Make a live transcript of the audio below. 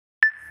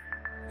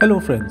Hello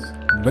friends,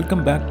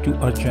 welcome back to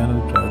our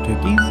channel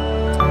TECHIES.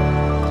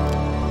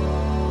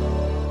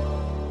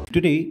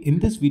 Today in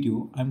this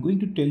video I'm going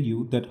to tell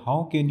you that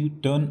how can you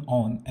turn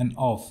on and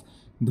off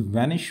the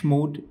vanish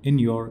mode in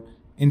your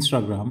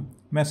Instagram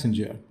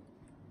Messenger.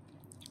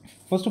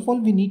 First of all,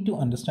 we need to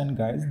understand,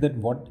 guys, that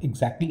what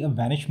exactly a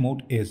vanish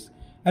mode is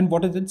and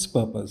what is its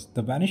purpose.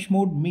 The vanish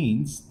mode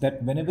means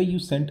that whenever you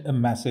send a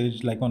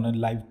message like on a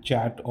live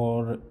chat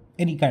or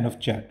any kind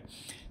of chat,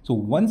 so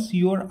once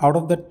you are out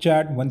of that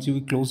chat, once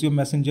you close your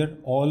messenger,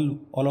 all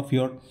of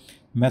your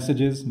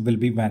messages will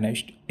be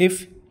vanished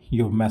if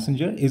your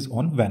messenger is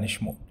on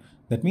vanish mode.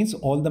 That means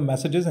all the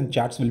messages and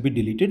chats will be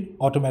deleted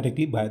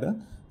automatically by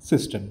the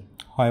system.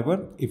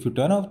 However, if you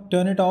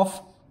turn it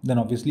off, then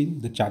obviously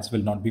the chats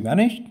will not be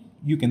vanished.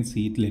 You can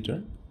see it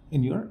later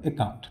in your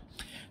account.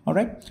 All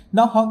right.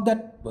 Now, how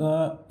that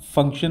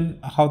function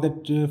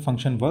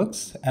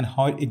works and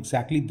how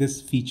exactly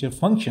this feature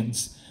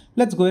functions,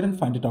 let's go ahead and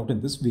find it out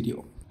in this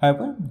video.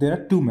 However, there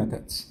are two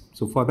methods.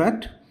 So for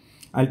that,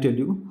 I'll tell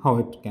you how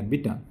it can be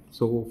done.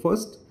 So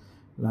first,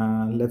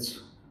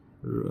 let's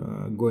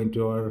go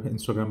into our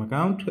Instagram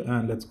account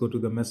and let's go to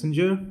the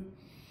messenger.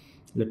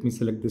 Let me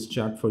select this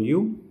chat for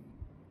you.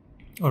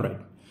 All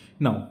right.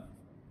 Now,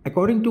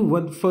 according to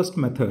one first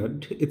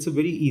method, it's a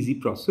very easy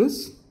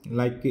process.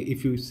 Like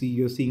if you see,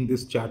 you're seeing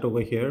this chat over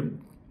here.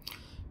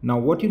 Now,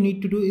 what you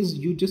need to do is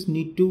you just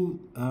need to,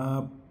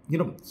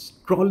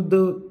 scroll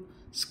the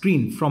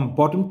screen from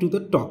bottom to the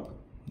top.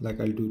 Like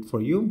I'll do it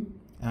for you.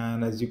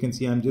 And as you can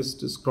see, I'm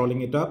just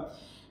scrolling it up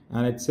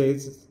and it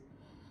says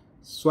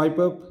swipe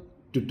up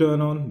to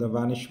turn on the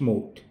vanish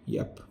mode.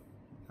 Yep.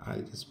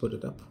 I'll just put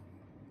it up.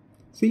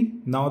 See,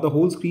 now the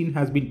whole screen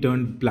has been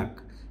turned black.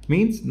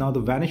 Means now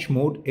the vanish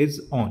mode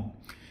is on.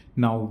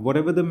 Now,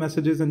 whatever the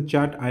messages and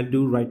chat I'll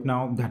do right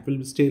now, that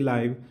will stay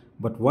live.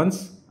 But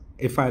once,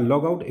 if I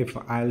log out, if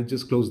I'll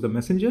just close the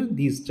messenger,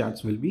 these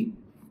chats will be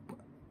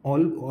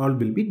all will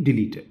be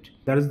deleted.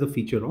 That is the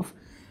feature of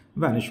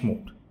vanish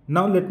mode.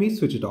 Now let me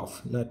switch it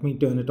off. Let me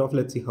turn it off.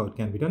 Let's see how it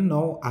can be done.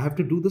 Now I have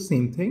to do the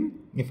same thing.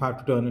 If I have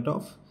to turn it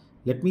off,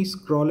 let me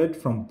scroll it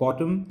from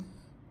bottom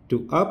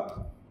to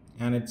up,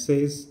 and it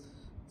says,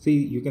 see,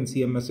 you can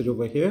see a message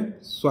over here.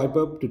 Swipe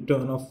up to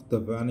turn off the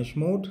vanish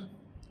mode.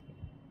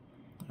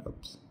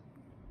 Oops.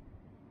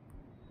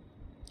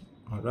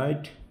 All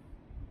right,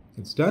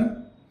 it's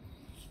done.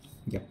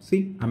 Yep,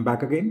 see, I'm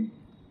back again.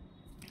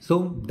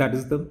 So that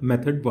is the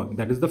method one.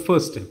 That is the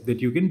first step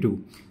that you can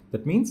do.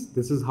 That means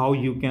this is how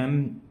you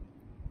can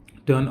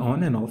turn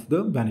on and off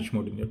the vanish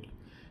mode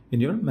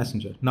in your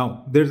messenger.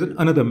 Now there's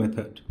another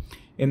method.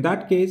 In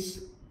that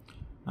case,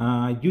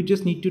 you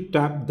just need to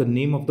tap the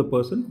name of the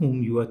person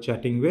whom you are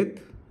chatting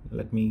with.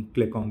 Let me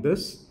click on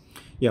this.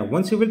 Yeah,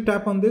 once you will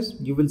tap on this,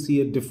 you will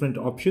see different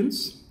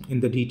options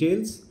in the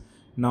details.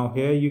 Now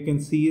here you can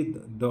see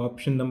the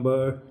option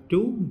number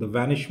 2, the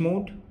vanish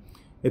mode.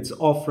 It's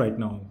off right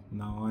now.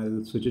 Now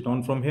I'll switch it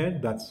on from here.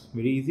 That's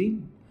very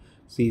easy.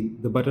 See,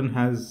 the button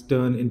has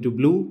turned into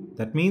blue.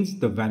 That means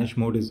the vanish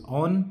mode is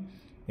on.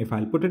 If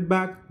I'll put it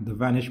back, the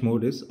vanish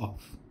mode is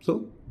off.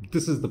 So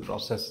this is the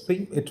process.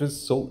 See, it was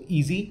so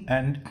easy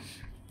and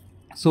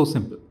so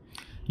simple.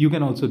 You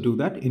can also do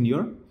that in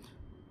your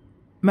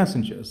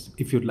messengers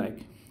if you'd like.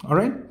 All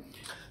right.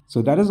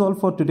 So that is all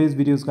for today's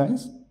videos,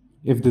 guys.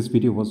 If this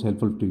video was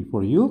helpful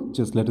for you,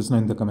 just let us know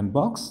in the comment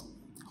box.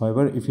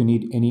 However, if you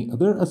need any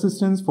other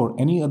assistance for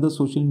any other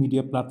social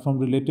media platform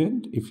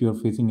related, if you're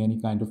facing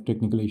any kind of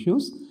technical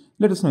issues,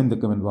 let us know in the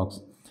comment box.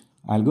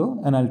 I'll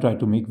go and I'll try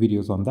to make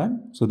videos on that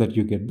so that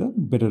you get the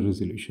better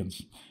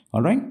resolutions.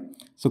 All right.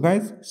 So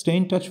guys, stay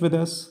in touch with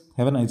us.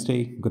 Have a nice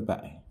day.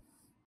 Goodbye.